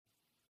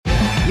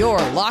Your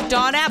Locked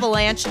On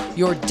Avalanche,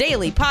 your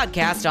daily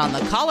podcast on the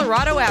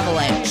Colorado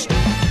Avalanche.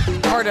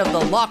 Part of the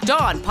Locked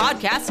On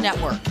Podcast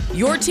Network,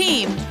 your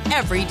team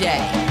every day.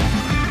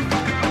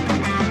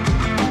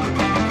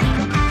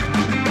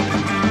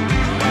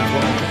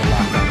 Welcome to the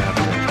Locked On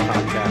Avalanche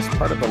podcast,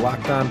 part of the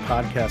Locked On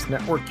Podcast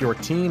Network, your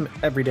team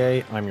every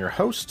day. I'm your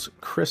host,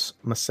 Chris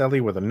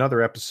Maselli, with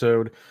another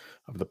episode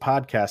of the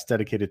podcast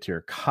dedicated to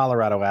your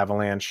Colorado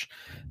Avalanche.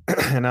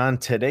 And on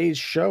today's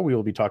show, we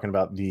will be talking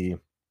about the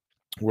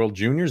World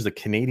Juniors. The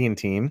Canadian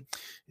team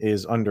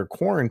is under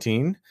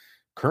quarantine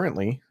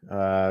currently.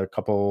 A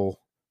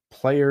couple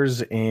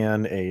players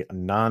and a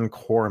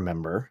non-core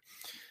member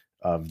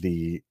of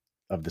the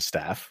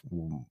staff,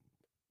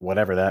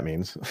 whatever that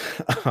means,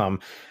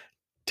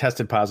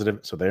 tested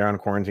positive. So they're on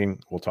quarantine.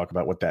 We'll talk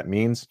about what that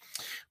means.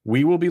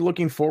 We will be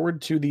looking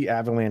forward to the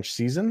Avalanche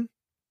season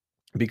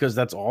because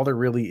that's all there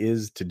really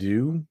is to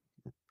do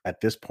at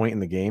this point in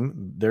the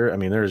game.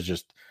 There's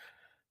just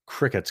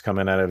crickets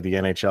coming out of the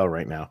NHL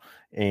right now.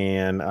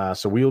 And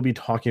so we will be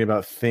talking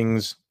about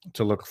things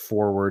to look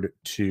forward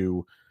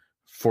to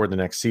for the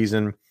next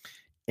season.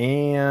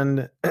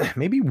 And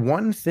maybe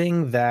one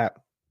thing that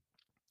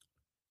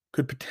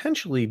could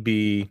potentially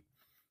be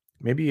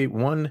maybe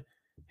one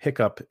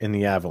hiccup in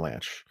the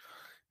Avalanche.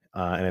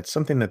 And it's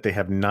something that they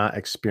have not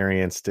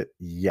experienced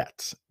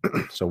yet.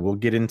 So we'll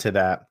get into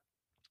that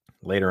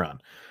later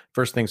on.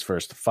 First things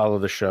first, follow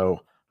the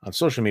show on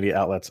social media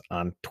outlets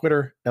on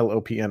Twitter,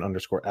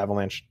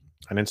 LOPN_Avalanche,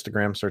 on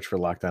Instagram, search for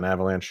Locked On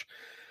Avalanche,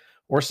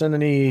 or send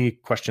any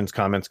questions,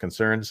 comments,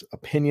 concerns,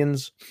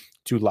 opinions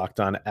to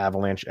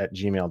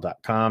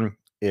lockedonavalanche@gmail.com.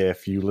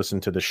 If you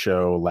listened to the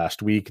show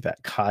last week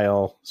that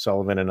Kyle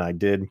Sullivan and I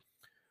did,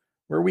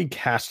 where we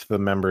cast the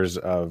members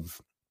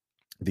of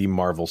the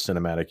Marvel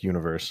Cinematic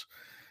Universe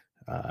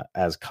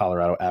as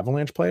Colorado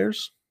Avalanche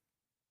players.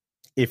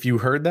 If you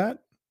heard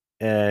that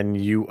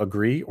and you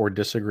agree or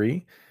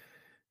disagree,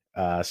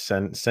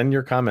 send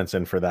your comments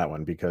in for that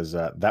one, because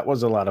that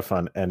was a lot of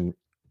fun. And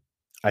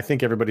I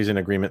think everybody's in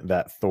agreement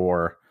that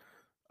Thor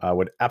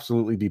would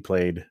absolutely be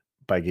played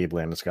by Gabe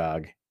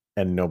Landeskog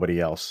and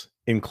nobody else,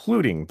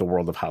 including the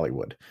world of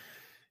Hollywood.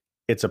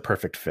 It's a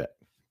perfect fit.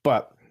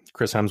 But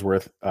Chris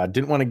Hemsworth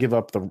didn't want to give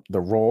up the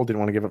role, didn't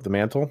want to give up the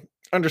mantle.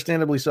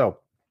 Understandably so.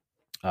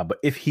 But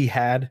if he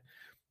had,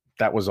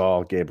 that was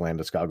all Gabe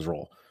Landeskog's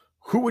role.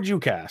 Who would you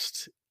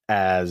cast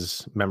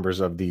as members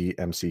of the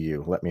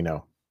MCU? Let me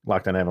know.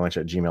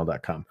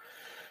 LockedOnAvalanche@gmail.com.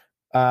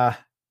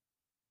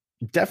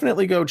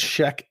 Definitely go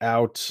check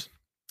out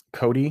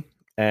Cody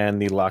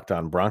and the Locked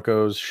On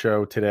Broncos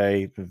show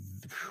today.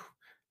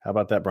 How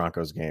about that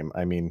Broncos game?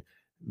 I mean,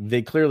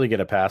 they clearly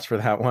get a pass for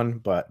that one,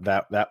 but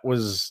that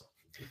was,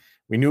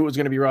 we knew it was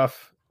going to be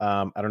rough.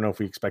 I don't know if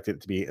we expected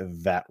it to be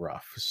that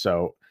rough.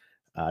 So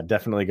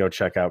definitely go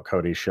check out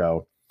Cody's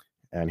show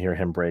and hear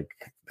him break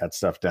that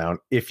stuff down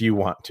if you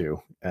want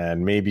to.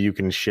 And maybe you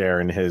can share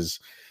in his,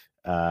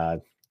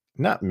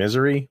 not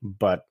misery,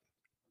 but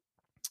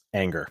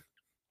anger.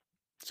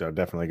 So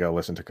definitely go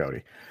listen to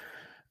Cody.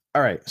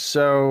 All right.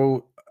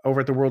 So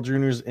over at the World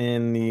Juniors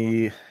in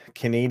the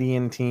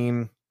Canadian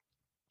team,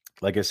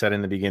 like I said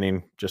in the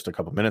beginning, just a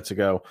couple minutes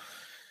ago,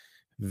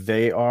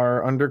 they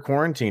are under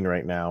quarantine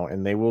right now,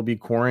 and they will be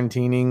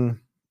quarantining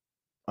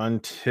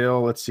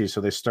until, let's see.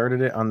 So they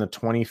started it on the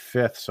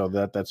 25th. So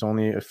that's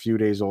only a few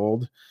days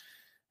old,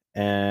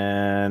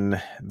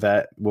 and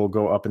that will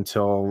go up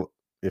until,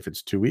 if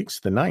it's 2 weeks,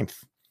 the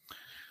 9th.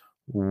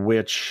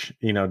 Which,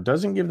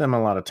 doesn't give them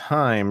a lot of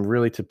time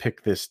really to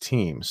pick this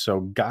team. So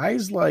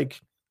guys like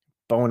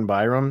Bowen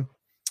Byram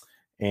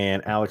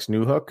and Alex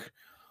Newhook,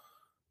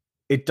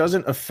 it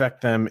doesn't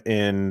affect them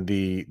in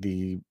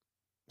the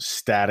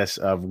status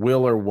of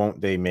will or won't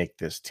they make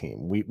this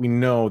team. We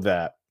know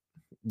that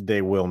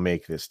they will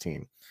make this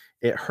team.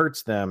 It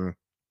hurts them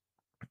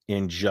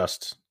in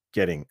just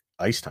getting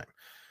ice time.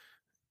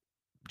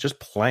 Just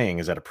playing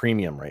is at a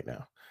premium right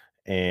now.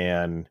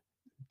 And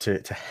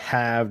to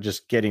have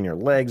just getting your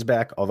legs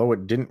back, although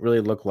it didn't really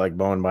look like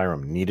Bowen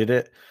Byram needed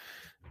it.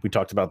 We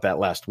talked about that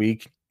last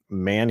week.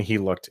 Man, he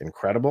looked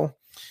incredible.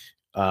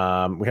 We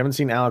haven't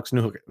seen Alex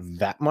Newhook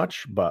that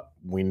much, but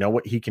we know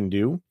what he can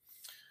do.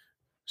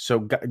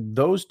 So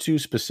those two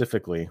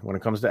specifically, when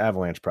it comes to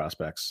Avalanche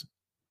prospects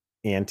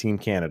and Team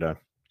Canada,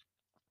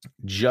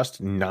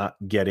 just not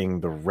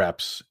getting the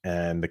reps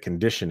and the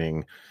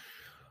conditioning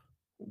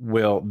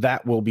will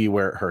be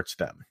where it hurts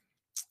them.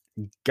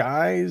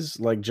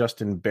 Guys like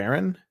Justin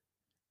Barron,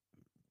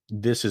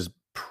 this is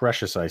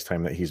precious ice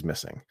time that he's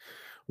missing.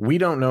 We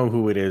don't know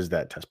who it is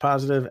that tests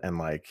positive, and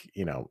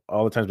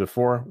all the times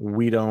before,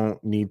 we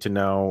don't need to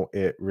know.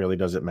 It really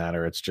doesn't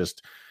matter. It's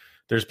just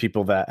there's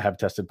people that have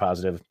tested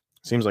positive.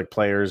 Seems like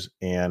players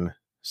and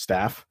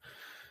staff.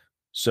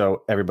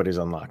 So everybody's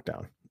on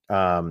lockdown.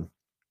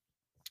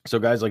 So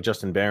guys like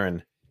Justin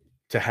Barron,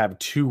 to have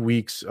 2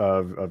 weeks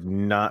of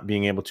not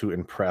being able to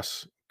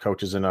impress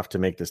coaches enough to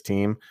make this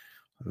team,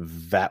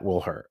 that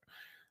will hurt.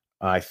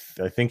 I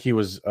think he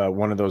was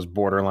one of those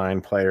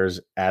borderline players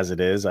as it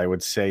is. I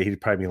would say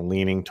he'd probably be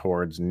leaning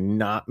towards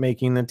not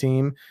making the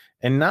team,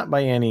 and not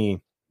by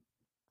any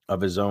of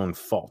his own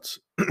faults.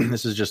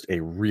 This is just a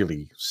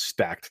really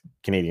stacked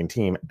Canadian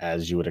team,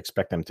 as you would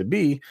expect them to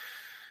be,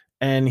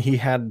 and he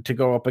had to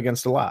go up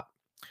against a lot.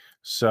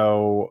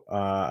 So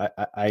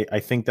I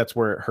think that's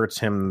where it hurts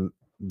him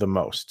the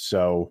most.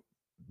 So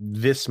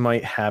this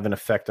might have an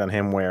effect on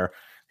him where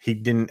he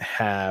didn't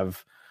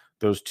have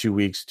those 2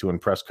 weeks to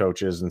impress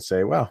coaches and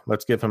say, well,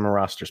 let's give him a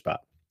roster spot.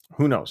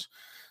 Who knows?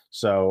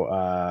 So,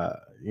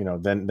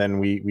 then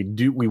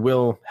we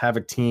will have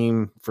a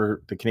team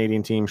for the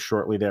Canadian team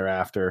shortly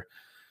thereafter,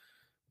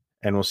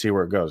 and we'll see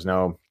where it goes.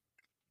 Now,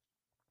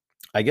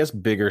 I guess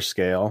bigger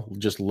scale,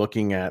 just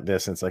looking at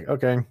this, it's like,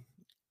 okay,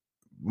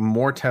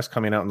 more tests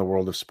coming out in the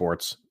world of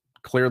sports.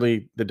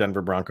 Clearly, the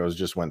Denver Broncos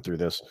just went through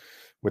this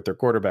with their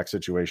quarterback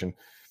situation.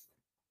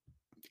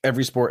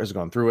 Every sport has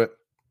gone through it.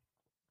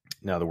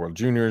 Now the World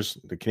Juniors,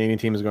 the Canadian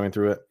team is going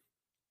through it.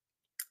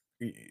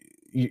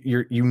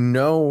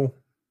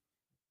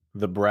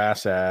 The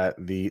brass at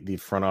the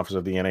front office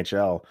of the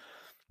NHL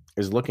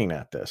is looking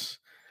at this.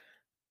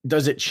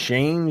 Does it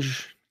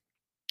change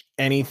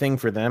anything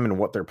for them and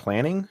what they're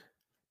planning?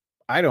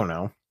 I don't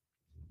know.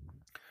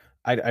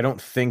 I don't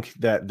think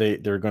that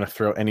they're going to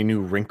throw any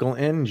new wrinkle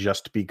in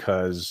just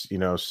because,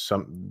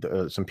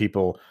 some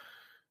people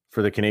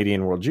for the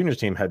Canadian World Juniors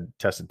team had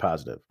tested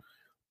positive.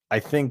 I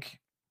think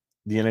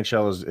the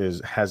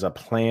NHL has a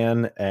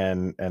plan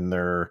and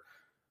they're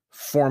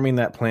forming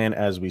that plan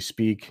as we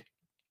speak.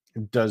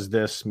 Does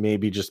this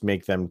maybe just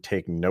make them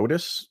take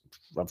notice?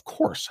 Of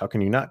course. How can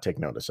you not take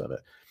notice of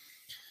it?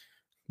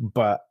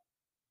 But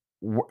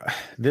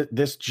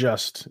this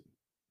just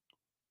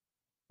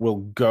will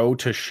go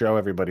to show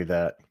everybody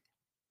that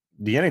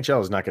the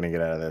NHL is not going to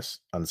get out of this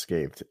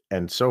unscathed.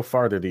 And so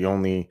far, they're the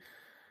only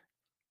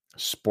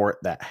sport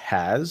that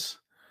has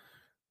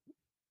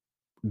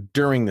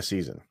during the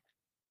season.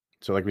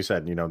 So like we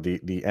said, the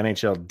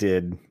NHL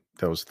did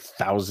those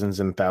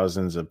thousands and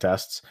thousands of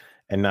tests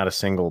and not a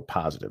single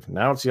positive.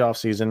 Now it's the off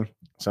season.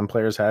 Some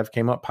players have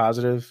came up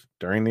positive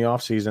during the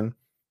off season.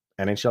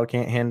 NHL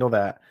can't handle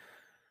that.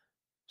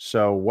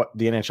 So what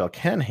the NHL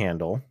can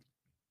handle,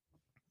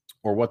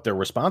 or what they're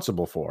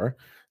responsible for,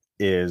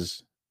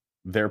 is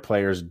their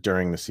players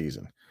during the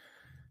season.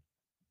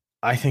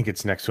 I think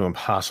it's next to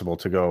impossible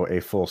to go a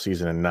full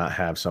season and not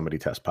have somebody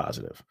test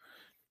positive.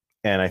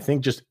 And I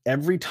think just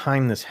every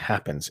time this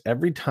happens,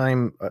 every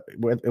time,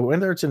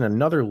 whether it's in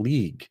another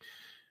league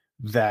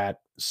that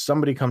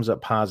somebody comes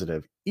up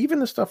positive, even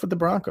the stuff with the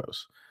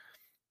Broncos,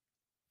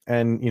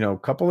 and,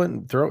 couple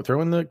in,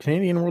 throw in the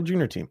Canadian World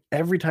Junior team.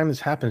 Every time this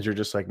happens, you're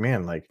just like,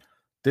 man, like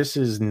this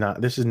is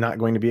not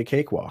going to be a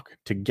cakewalk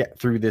to get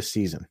through this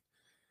season.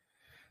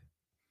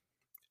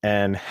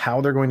 And how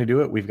they're going to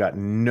do it, we've got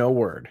no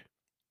word.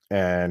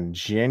 And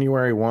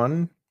January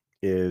 1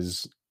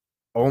 is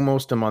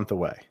almost a month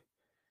away.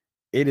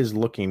 It is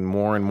looking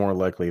more and more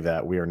likely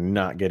that we are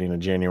not getting a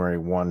January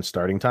 1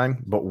 starting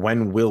time. But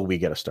when will we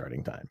get a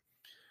starting time?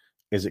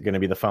 Is it going to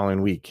be the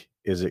following week?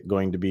 Is it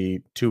going to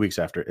be 2 weeks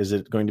after? Is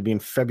it going to be in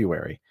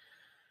February?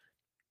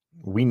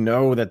 We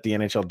know that the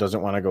NHL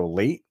doesn't want to go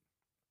late,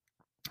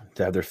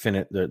 to have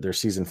their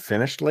season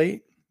finished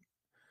late.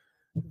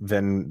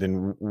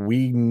 Then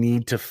we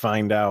need to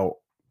find out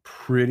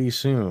pretty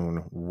soon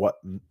what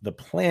the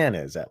plan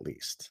is, at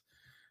least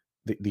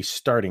the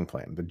starting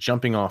plan, the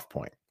jumping off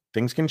point.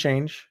 Things can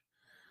change,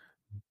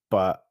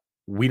 but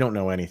we don't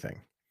know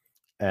anything.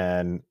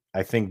 And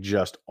I think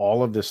just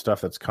all of this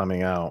stuff that's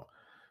coming out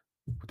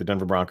with the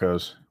Denver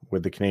Broncos,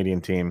 with the Canadian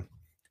team,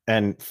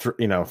 and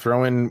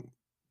throw in,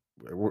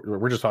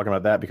 we're just talking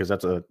about that because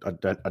that's a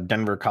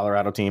Denver,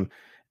 Colorado team,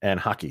 and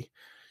hockey.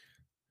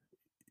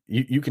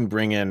 You can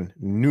bring in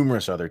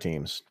numerous other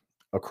teams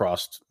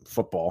across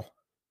football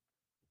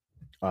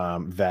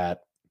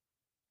that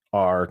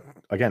are,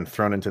 again,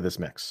 thrown into this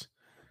mix.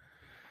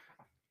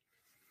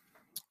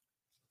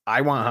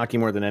 I want hockey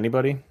more than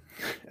anybody,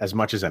 as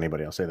much as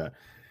anybody. I'll say that.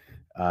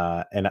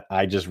 And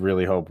I just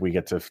really hope we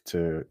get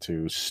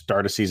to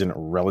start a season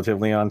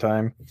relatively on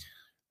time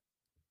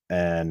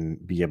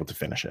and be able to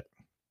finish it.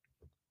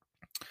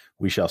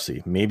 We shall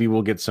see. Maybe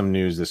we'll get some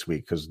news this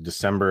week because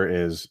December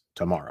is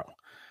tomorrow.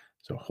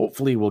 So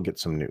hopefully we'll get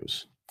some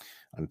news.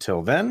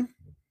 Until then,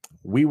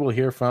 we will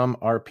hear from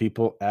our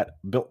people at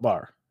Built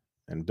Bar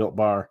and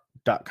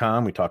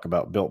BuiltBar.com. We talk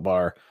about Built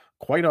Bar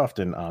quite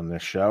often on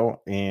this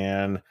show,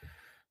 and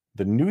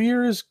the new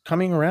year is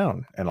coming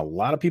around, and a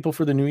lot of people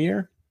for the new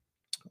year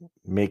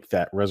make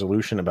that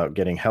resolution about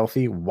getting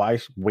healthy. Why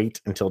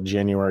wait until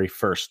January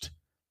 1st?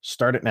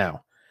 Start it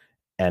now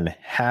and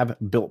have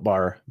Built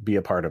Bar be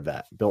a part of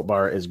that. Built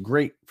Bar is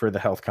great for the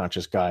health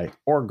conscious guy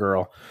or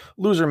girl.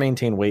 Lose or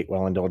maintain weight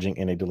while indulging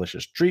in a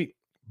delicious treat.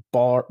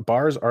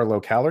 Bars are low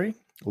calorie,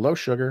 low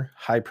sugar,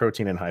 high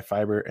protein, and high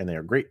fiber, and they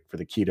are great for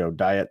the keto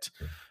diet.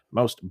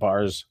 Most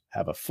bars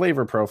have a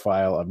flavor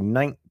profile of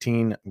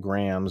 19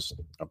 grams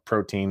of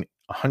protein,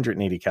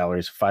 180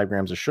 calories, 5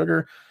 grams of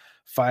sugar,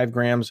 5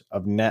 grams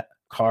of net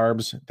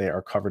carbs. They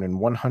are covered in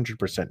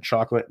 100%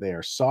 chocolate. They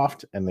are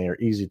soft and they are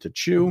easy to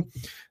chew.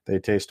 They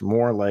taste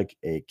more like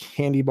a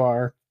candy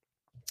bar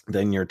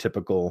than your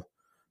typical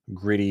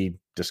gritty,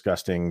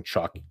 disgusting,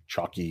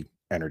 chalky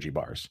energy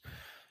bars.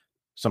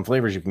 Some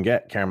flavors you can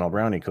get: caramel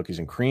brownie, cookies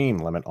and cream,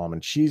 lemon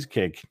almond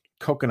cheesecake,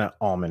 coconut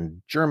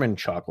almond, German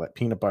chocolate,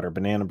 peanut butter,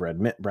 banana bread,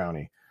 mint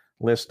brownie.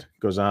 List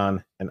goes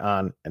on and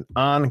on and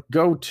on.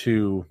 Go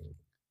to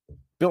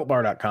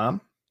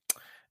BuiltBar.com,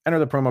 enter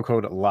the promo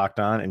code Locked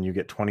On, and you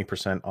get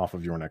 20% off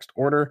of your next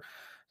order.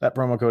 That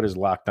promo code is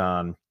Locked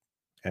On,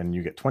 and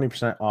you get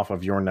 20% off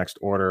of your next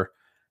order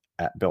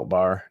at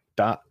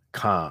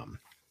BuiltBar.com.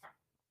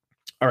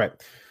 All right.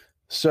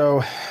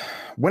 So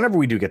whenever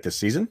we do get this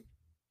season,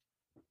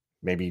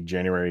 maybe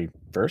January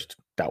 1st,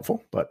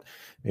 doubtful, but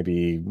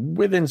maybe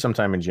within some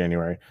time in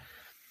January,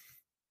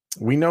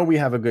 we know we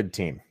have a good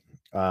team.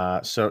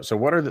 So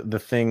what are the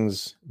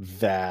things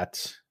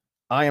that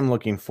I am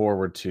looking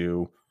forward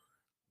to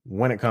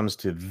when it comes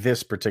to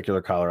this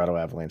particular Colorado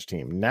Avalanche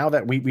team? Now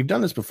that we've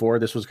done this before,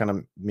 this was kind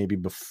of maybe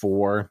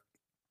before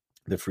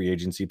the free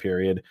agency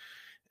period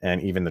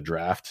and even the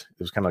draft.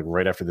 It was kind of like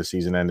right after the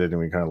season ended, and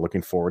we're kind of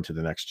looking forward to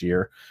the next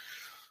year.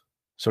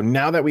 So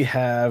now that we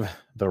have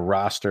the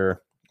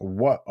roster,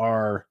 what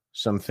are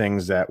some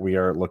things that we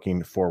are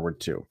looking forward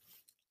to?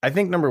 I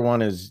think number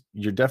one is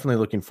you're definitely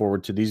looking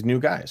forward to these new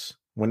guys.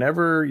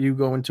 Whenever you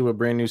go into a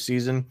brand new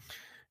season,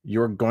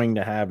 you're going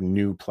to have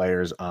new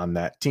players on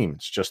that team.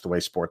 It's just the way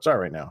sports are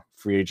right now.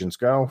 Free agents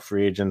go,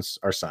 free agents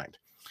are signed.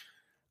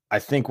 I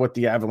think what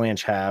the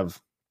Avalanche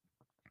have,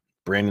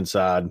 Brandon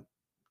Saad,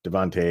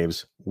 Devon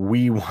Toews,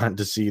 we want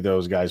to see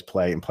those guys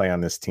play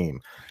on this team.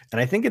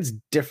 And I think it's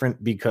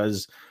different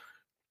because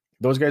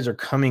those guys are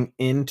coming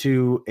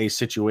into a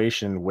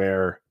situation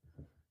where,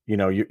 you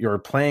know, you're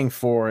playing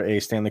for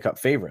a Stanley Cup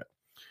favorite.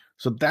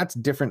 So that's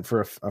different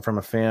from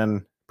a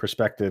fan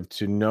perspective,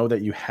 to know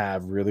that you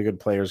have really good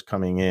players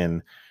coming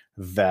in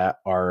that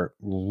are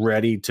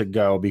ready to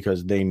go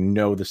because they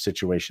know the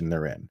situation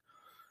they're in.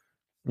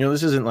 You know,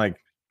 this isn't like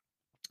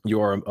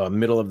you're a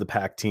middle of the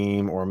pack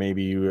team, or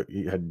maybe you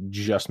had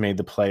just made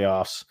the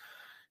playoffs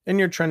and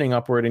you're trending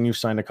upward and you've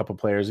signed a couple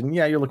players and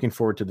yeah, you're looking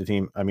forward to the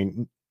team. I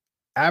mean,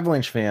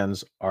 Avalanche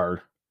fans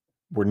were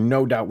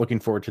no doubt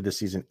looking forward to this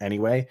season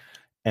anyway.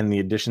 And the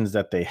additions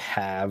that they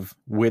have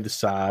with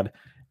Saad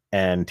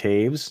and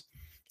Toews,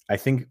 I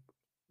think,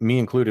 me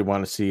included,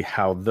 want to see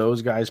how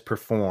those guys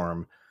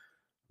perform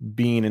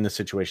being in the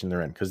situation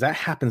they're in, because that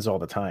happens all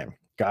the time.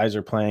 Guys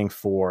are playing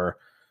for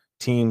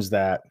teams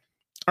that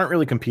aren't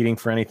really competing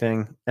for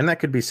anything, and that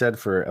could be said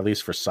for at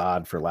least for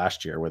Saad for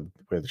last year with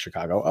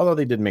Chicago, although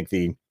they did make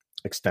the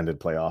extended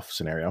playoff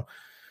scenario,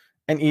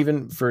 and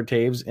even for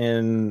Toews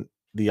in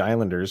the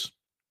Islanders,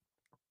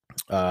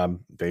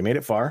 they made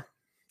it far,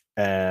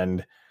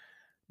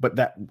 but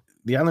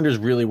the Islanders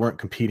really weren't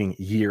competing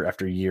year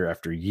after year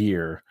after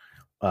year.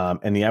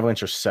 And the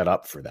Avalanche are set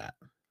up for that.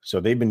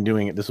 So they've been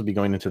doing it. This will be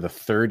going into the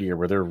third year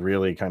where they're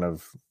really kind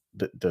of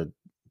the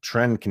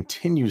trend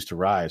continues to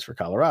rise for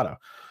Colorado.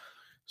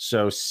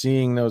 So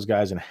seeing those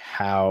guys and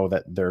how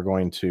that they're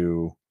going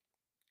to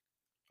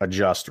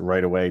adjust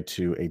right away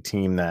to a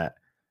team that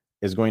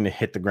is going to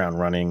hit the ground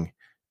running,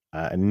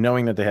 and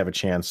knowing that they have a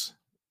chance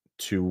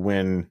to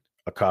win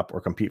a cup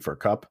or compete for a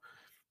cup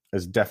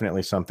is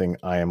definitely something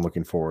I am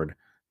looking forward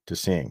to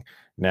seeing.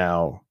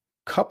 Now,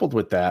 coupled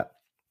with that,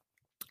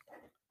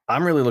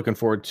 I'm really looking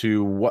forward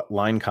to what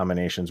line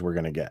combinations we're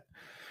going to get.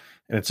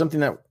 And it's something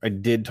that I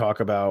did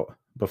talk about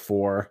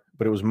before,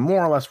 but it was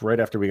more or less right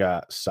after we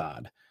got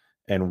Saad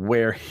and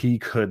where he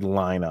could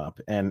line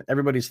up. And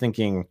everybody's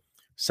thinking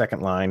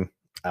second line.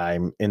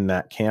 I'm in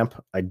that camp.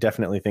 I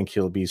definitely think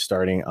he'll be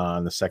starting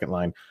on the second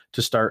line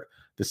to start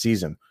the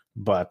season.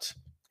 But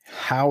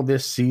how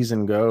this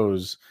season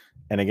goes,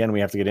 and again,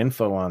 we have to get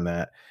info on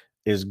that,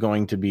 is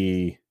going to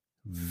be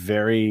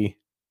very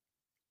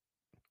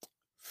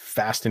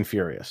fast and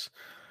furious.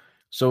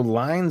 So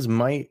lines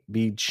might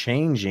be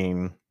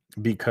changing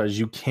because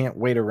you can't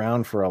wait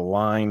around for a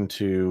line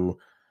to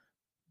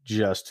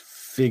just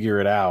figure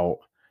it out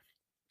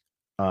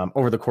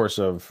over the course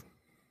of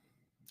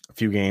a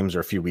few games or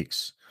a few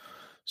weeks.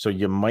 So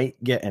you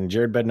might get, and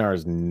Jared Bednar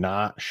is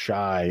not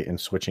shy in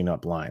switching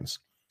up lines.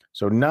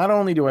 So not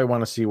only do I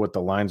want to see what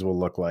the lines will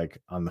look like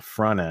on the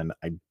front end,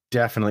 I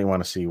definitely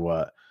want to see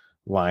what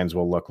lines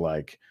will look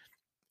like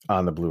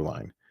on the blue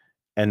line.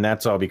 And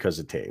that's all because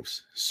of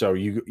Toews. So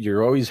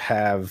you always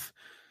have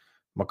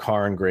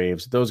Makar and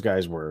Graves. Those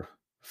guys were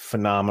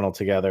phenomenal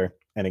together.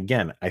 And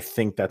again, I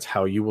think that's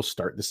how you will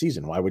start the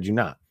season. Why would you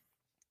not?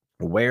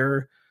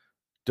 Where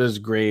does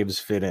Graves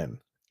fit in?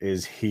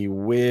 Is he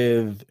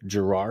with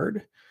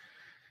Girard?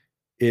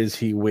 Is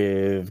he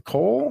with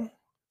Cole?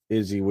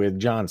 Is he with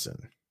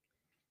Johnson?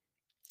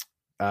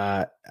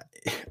 I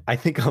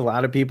think a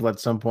lot of people at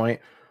some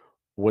point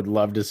would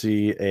love to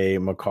see a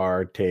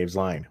Makar Toews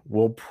line.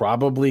 We'll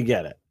probably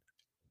get it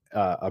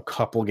a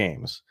couple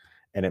games,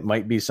 and it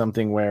might be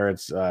something where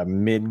it's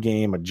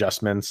mid-game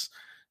adjustments,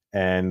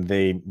 and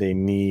they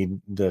need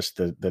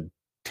the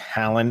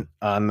talent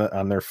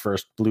on their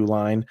first blue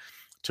line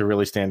to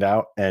really stand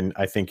out, and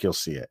I think you'll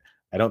see it.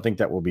 I don't think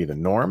that will be the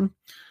norm,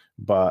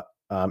 but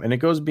And it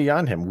goes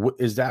beyond him.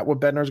 Is that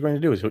what Bednar is going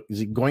to do? Is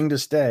he going to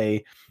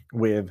stay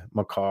with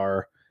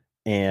Makar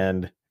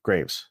and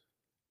Graves?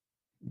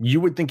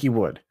 You would think he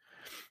would.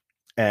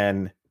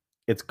 And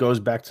it goes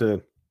back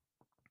to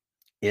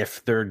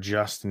if they're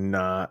just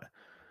not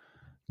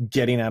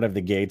getting out of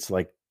the gates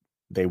like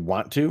they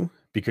want to,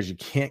 because you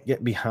can't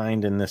get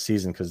behind in this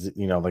season because,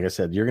 like I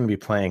said, you're going to be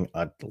playing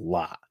a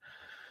lot.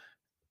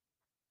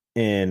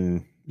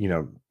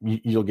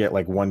 You'll get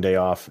like one day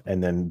off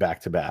and then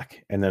back to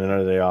back and then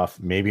another day off,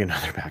 maybe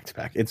another back to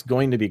back. It's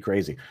going to be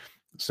crazy.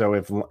 So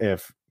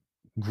if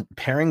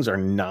pairings are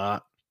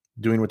not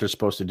doing what they're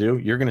supposed to do,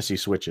 you're going to see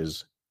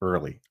switches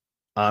early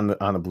on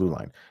the blue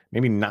line.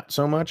 Maybe not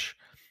so much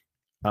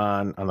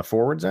on the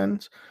forwards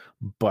ends,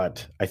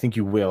 but I think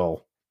you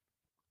will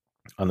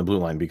on the blue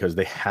line because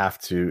they have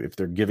to. If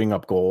they're giving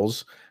up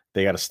goals,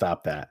 they got to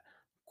stop that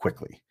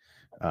quickly.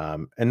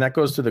 And that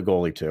goes to the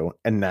goalie too.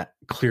 And that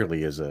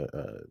clearly is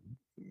a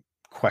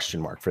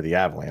question mark for the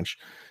Avalanche.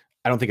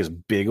 I don't think as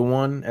big a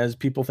one as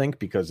people think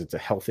because it's a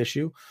health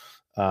issue.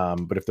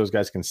 But if those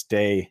guys can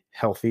stay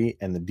healthy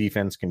and the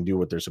defense can do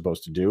what they're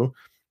supposed to do,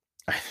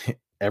 I think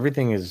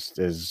everything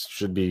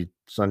should be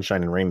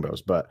sunshine and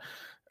rainbows. But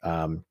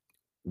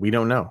we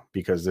don't know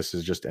because this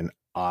is just an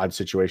odd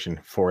situation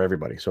for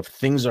everybody. So if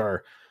things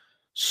are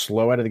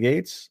slow out of the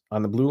gates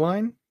on the blue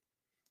line,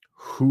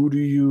 who do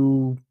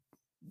you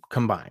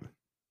combine?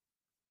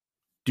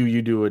 Do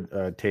you do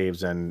a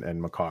Taves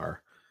and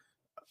Makar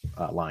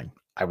line?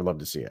 I would love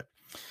to see it.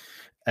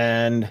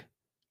 And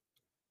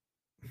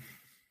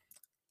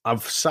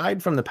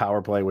aside from the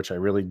power play, which I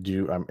really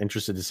do, I'm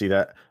interested to see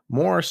that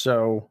more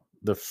so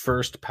the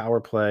first power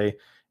play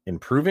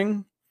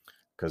improving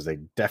because they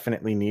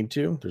definitely need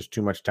to. There's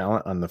too much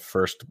talent on the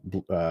first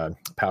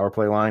power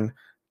play line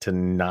to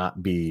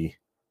not be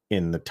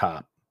in the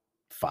top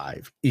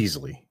 5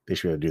 easily. They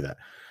should be able to do that.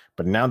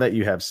 But now that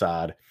you have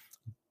Saad,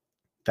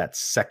 that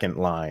second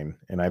line,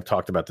 and I've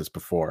talked about this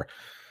before,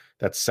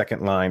 that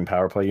second line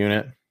power play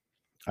unit,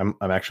 I'm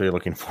actually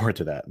looking forward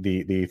to that.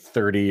 The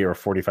 30 or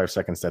 45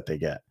 seconds that they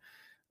get,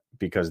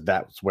 because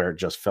that's where it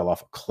just fell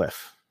off a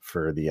cliff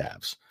for the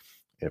Avs.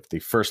 If the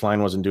first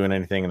line wasn't doing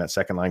anything and that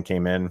second line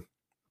came in,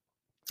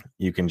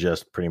 you can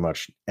just pretty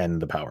much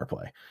end the power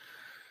play.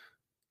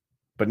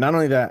 But not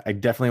only that, I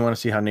definitely want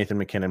to see how Nathan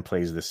MacKinnon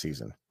plays this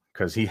season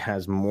because he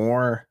has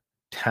more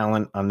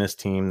talent on this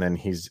team than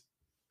he's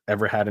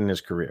ever had in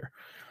his career.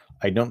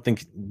 I don't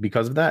think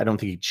because of that, I don't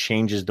think he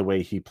changes the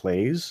way he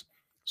plays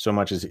so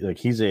much as like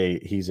he's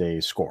a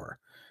scorer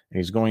and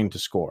he's going to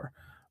score.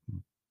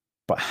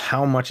 But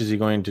how much is he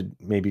going to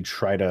maybe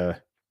try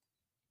to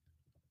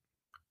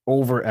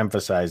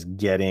overemphasize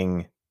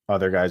getting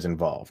other guys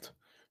involved?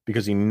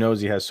 Because he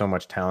knows he has so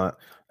much talent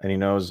and he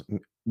knows,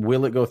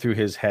 will it go through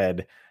his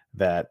head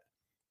that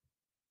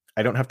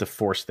I don't have to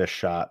force this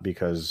shot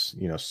because,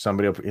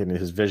 somebody in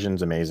his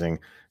vision's amazing.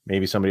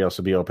 Maybe somebody else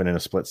will be open in a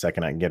split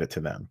second. I can get it to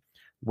them.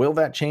 Will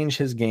that change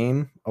his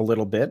game a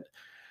little bit?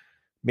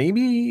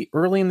 Maybe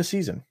early in the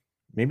season,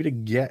 maybe to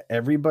get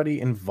everybody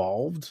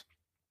involved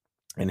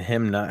and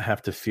him not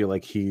have to feel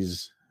like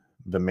he's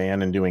the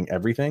man and doing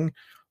everything.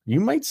 You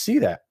might see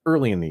that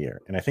early in the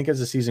year. And I think as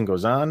the season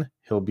goes on,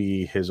 he'll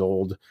be his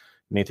old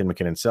Nathan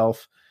MacKinnon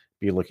self,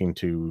 be looking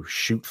to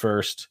shoot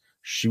first,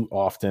 shoot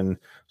often,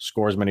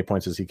 score as many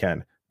points as he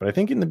can. But I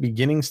think in the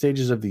beginning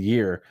stages of the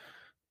year,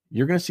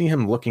 you're going to see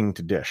him looking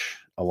to dish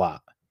a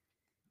lot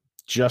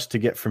just to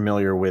get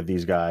familiar with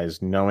these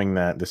guys, knowing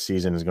that the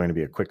season is going to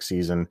be a quick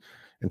season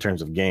in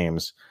terms of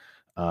games.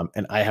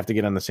 And I have to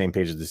get on the same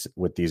page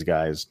with these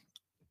guys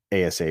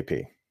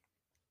ASAP.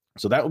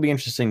 So that will be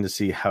interesting to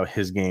see how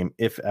his game,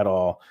 if at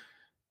all,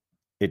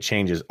 it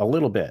changes a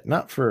little bit.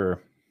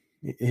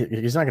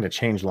 He's not going to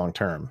change long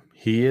term.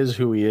 He is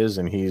who he is,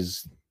 and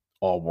he's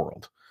all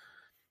world.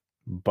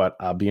 But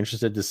I'll be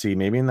interested to see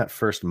maybe in that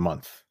first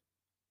month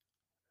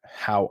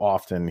how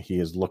often he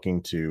is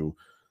looking to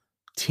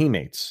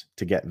teammates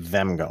to get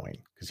them going,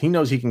 because he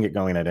knows he can get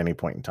going at any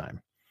point in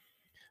time.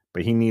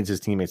 But he needs his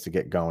teammates to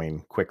get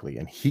going quickly,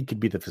 and he could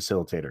be the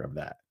facilitator of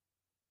that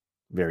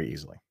very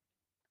easily.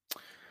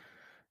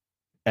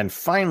 And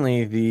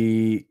finally,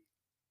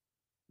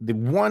 the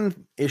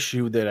one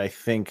issue that I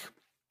think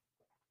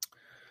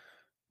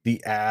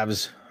the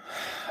Avs,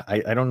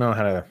 I don't know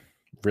how to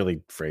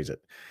really phrase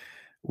it.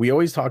 We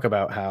always talk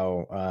about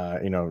how,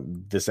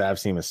 this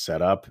Avs team is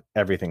set up.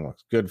 Everything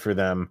looks good for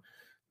them.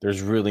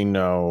 There's really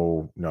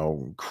no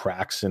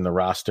cracks in the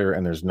roster,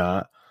 and there's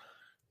not.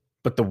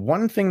 But the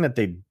one thing that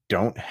they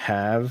don't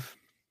have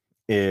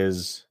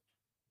is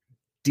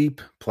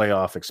deep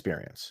playoff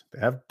experience.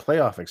 They have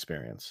playoff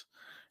experience.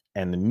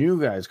 And the new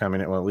guys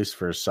coming in, well, at least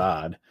for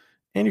Saad,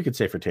 and you could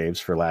say for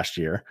Taves for last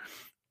year,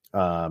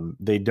 their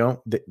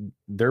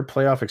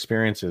playoff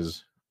experience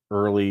is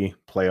early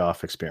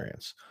playoff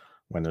experience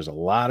when there's a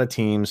lot of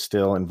teams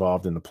still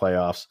involved in the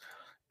playoffs,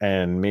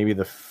 and maybe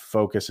the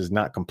focus is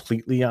not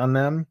completely on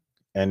them.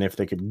 And if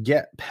they could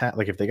get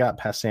if they got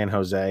past San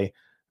Jose,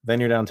 then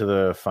you're down to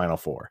the Final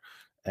Four,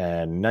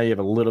 and now you have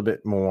a little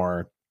bit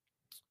more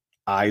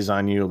eyes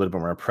on you, a little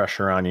bit more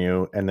pressure on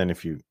you. And then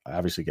if you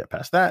obviously get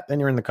past that, then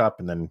you're in the cup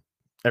and then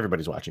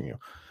everybody's watching you.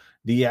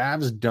 The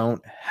Avs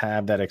don't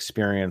have that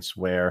experience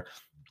where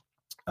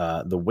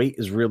the weight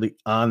is really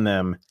on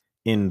them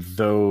in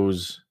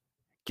those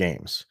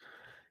games.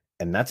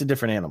 And that's a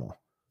different animal.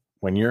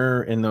 When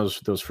you're in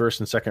those first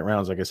and second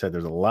rounds, like I said,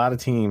 there's a lot of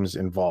teams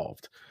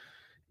involved.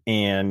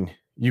 And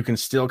you can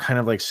still kind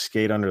of like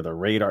skate under the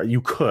radar.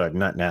 You could,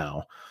 not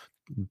now.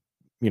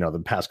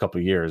 The past couple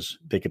of years,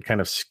 they could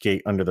kind of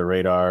skate under the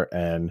radar.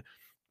 And,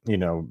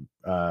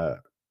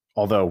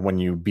 although when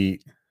you're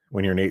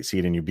an 8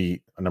 seed and you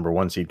beat a number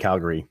 1 seed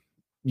Calgary,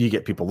 you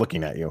get people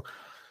looking at you.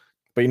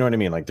 But you know what I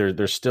mean? Like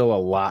there's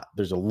still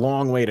there's a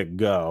long way to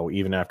go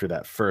even after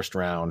that first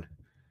round.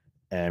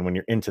 And when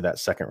you're into that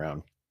second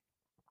round,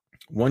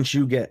 once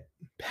you get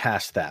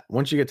past that,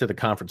 once you get to the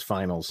conference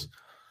finals,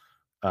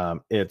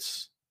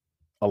 it's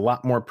a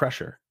lot more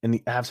pressure, and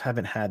the Avs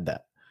haven't had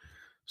that.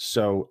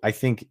 So I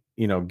think,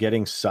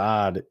 getting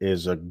Saad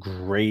is a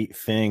great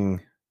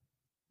thing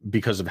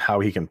because of how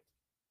he can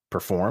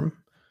perform.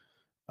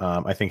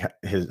 I think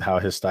how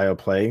his style of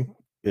play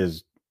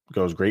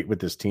goes great with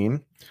this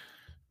team,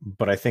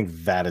 but I think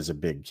that is a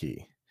big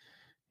key.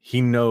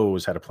 He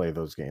knows how to play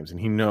those games, and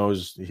he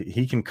knows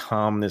he can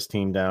calm this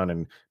team down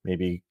and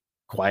maybe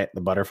quiet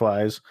the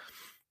butterflies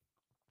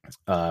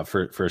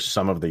for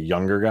some of the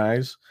younger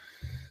guys.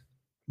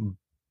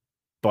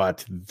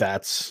 But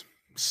that's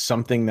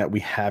something that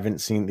we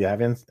haven't seen. The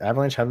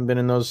Avalanche haven't been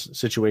in those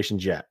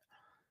situations yet.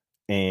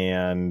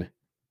 And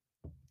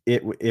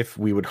if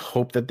we would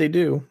hope that they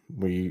do,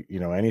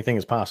 anything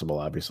is possible,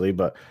 obviously.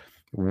 But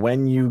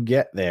when you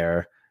get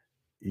there,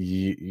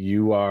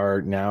 you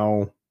are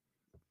now,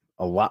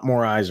 a lot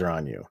more eyes are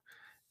on you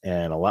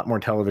and a lot more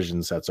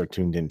television sets are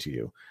tuned into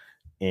you.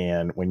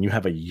 And when you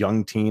have a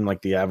young team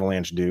like the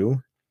Avalanche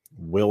do,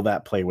 will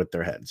that play with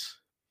their heads?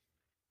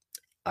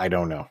 I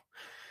don't know.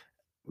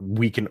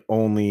 We can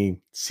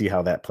only see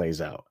how that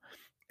plays out.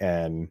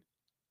 And,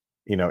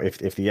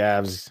 if the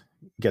Avs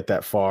get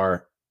that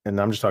far, and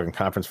I'm just talking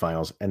conference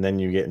finals, and then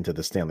you get into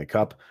the Stanley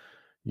Cup,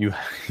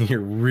 you're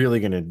really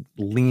going to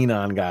lean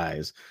on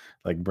guys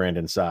like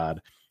Brandon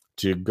Saad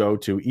to go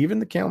to even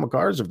the Cale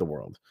Makars of the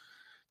world.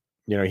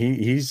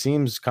 He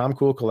seems calm,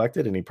 cool,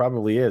 collected, and he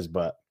probably is,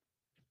 but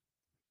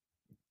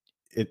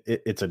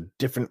it's a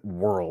different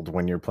world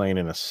when you're playing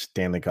in a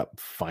Stanley Cup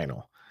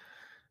final.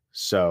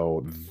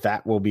 So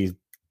that will be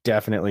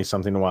definitely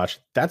something to watch.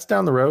 That's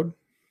down the road.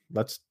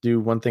 Let's do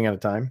one thing at a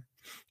time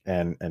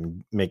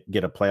and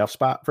get a playoff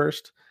spot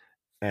first.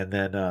 And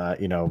then,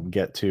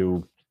 get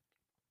to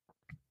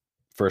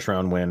first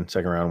round win,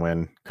 second round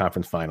win,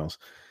 conference finals.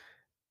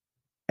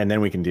 And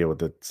then we can deal with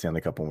the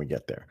Stanley Cup when we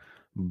get there.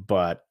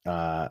 But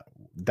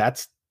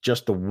that's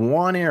just the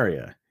one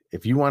area.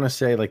 If you want to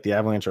say like the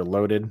Avalanche are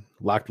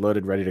locked,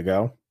 loaded, ready to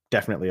go,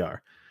 definitely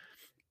are.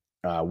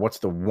 What's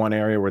the one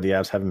area where the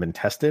Avs haven't been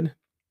tested?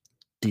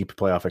 Deep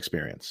playoff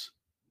experience.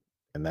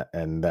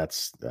 And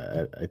that's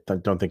I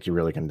don't think you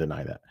really can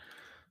deny that.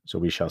 So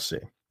we shall see.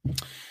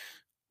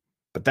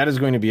 But that is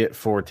going to be it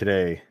for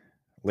today,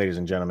 ladies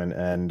and gentlemen.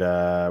 And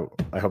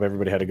I hope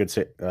everybody had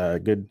a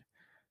good,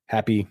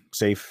 happy,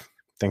 safe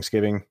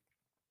Thanksgiving.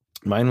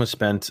 Mine was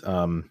spent,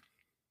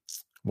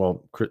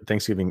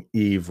 Thanksgiving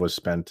Eve was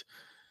spent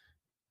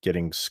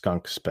getting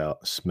skunk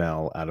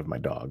smell out of my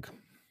dog.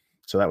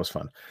 So that was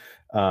fun.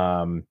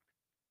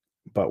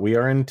 But we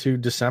are into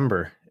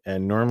December,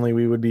 and normally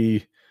we would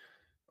be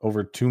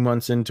over 2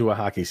 months into a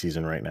hockey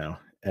season right now.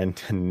 And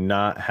to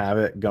not have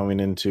it going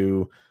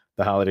into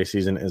the holiday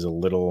season is a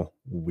little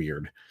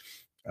weird.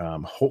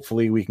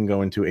 Hopefully we can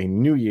go into a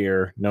new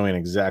year knowing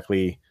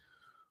exactly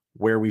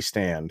where we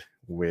stand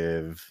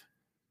with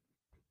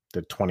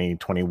the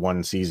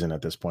 2021 season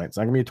at this point. It's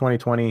not going to be a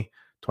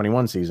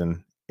 2020-21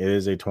 season. It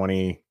is a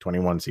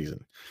 2021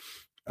 season.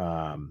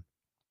 And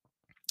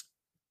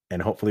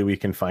hopefully we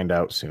can find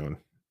out soon.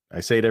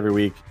 I say it every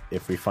week.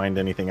 If we find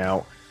anything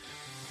out,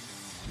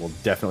 we'll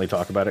definitely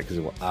talk about it because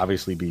it will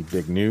obviously be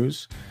big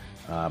news.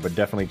 But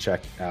definitely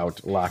check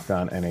out Locked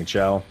On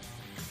NHL.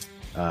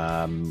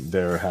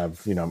 There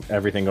have,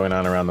 everything going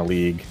on around the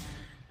league.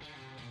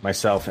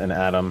 Myself and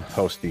Adam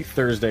host the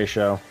Thursday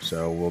show,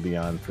 so we'll be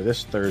on for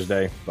this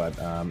Thursday. But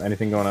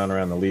anything going on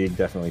around the league,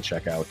 definitely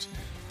check out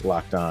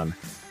Locked On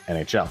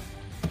NHL.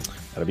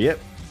 That'll be it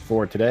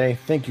for today.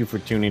 Thank you for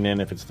tuning in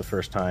if it's the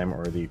first time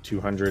or the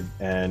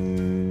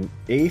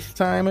 208th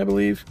time, I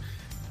believe.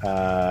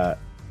 I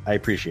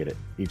appreciate it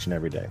each and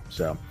every day.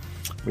 So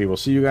we will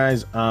see you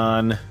guys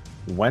on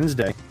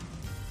Wednesday,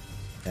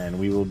 and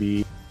we will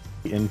be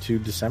into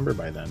December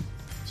by then.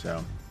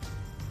 So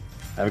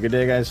have a good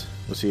day, guys.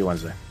 We'll see you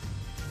Wednesday.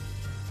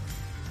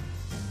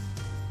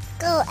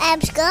 Go,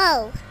 Abs,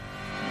 go.